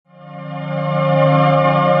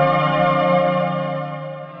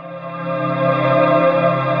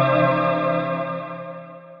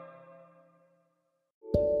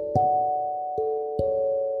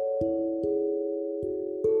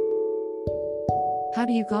How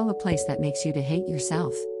do you call a place that makes you to hate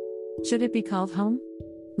yourself? Should it be called home?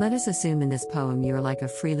 Let us assume in this poem you are like a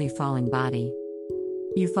freely falling body.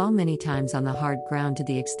 You fall many times on the hard ground to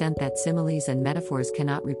the extent that similes and metaphors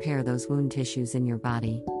cannot repair those wound tissues in your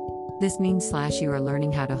body. This means you are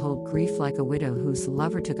learning how to hold grief like a widow whose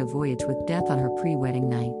lover took a voyage with death on her pre-wedding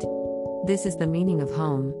night. This is the meaning of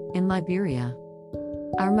home, in Liberia.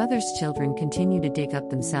 Our mother's children continue to dig up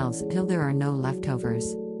themselves till there are no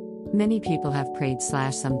leftovers. Many people have prayed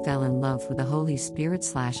some fell in love with the Holy Spirit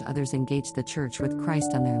others engaged the church with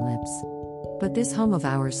Christ on their lips. But this home of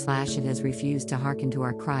ours it has refused to hearken to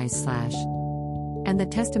our cries And the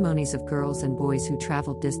testimonies of girls and boys who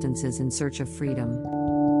traveled distances in search of freedom.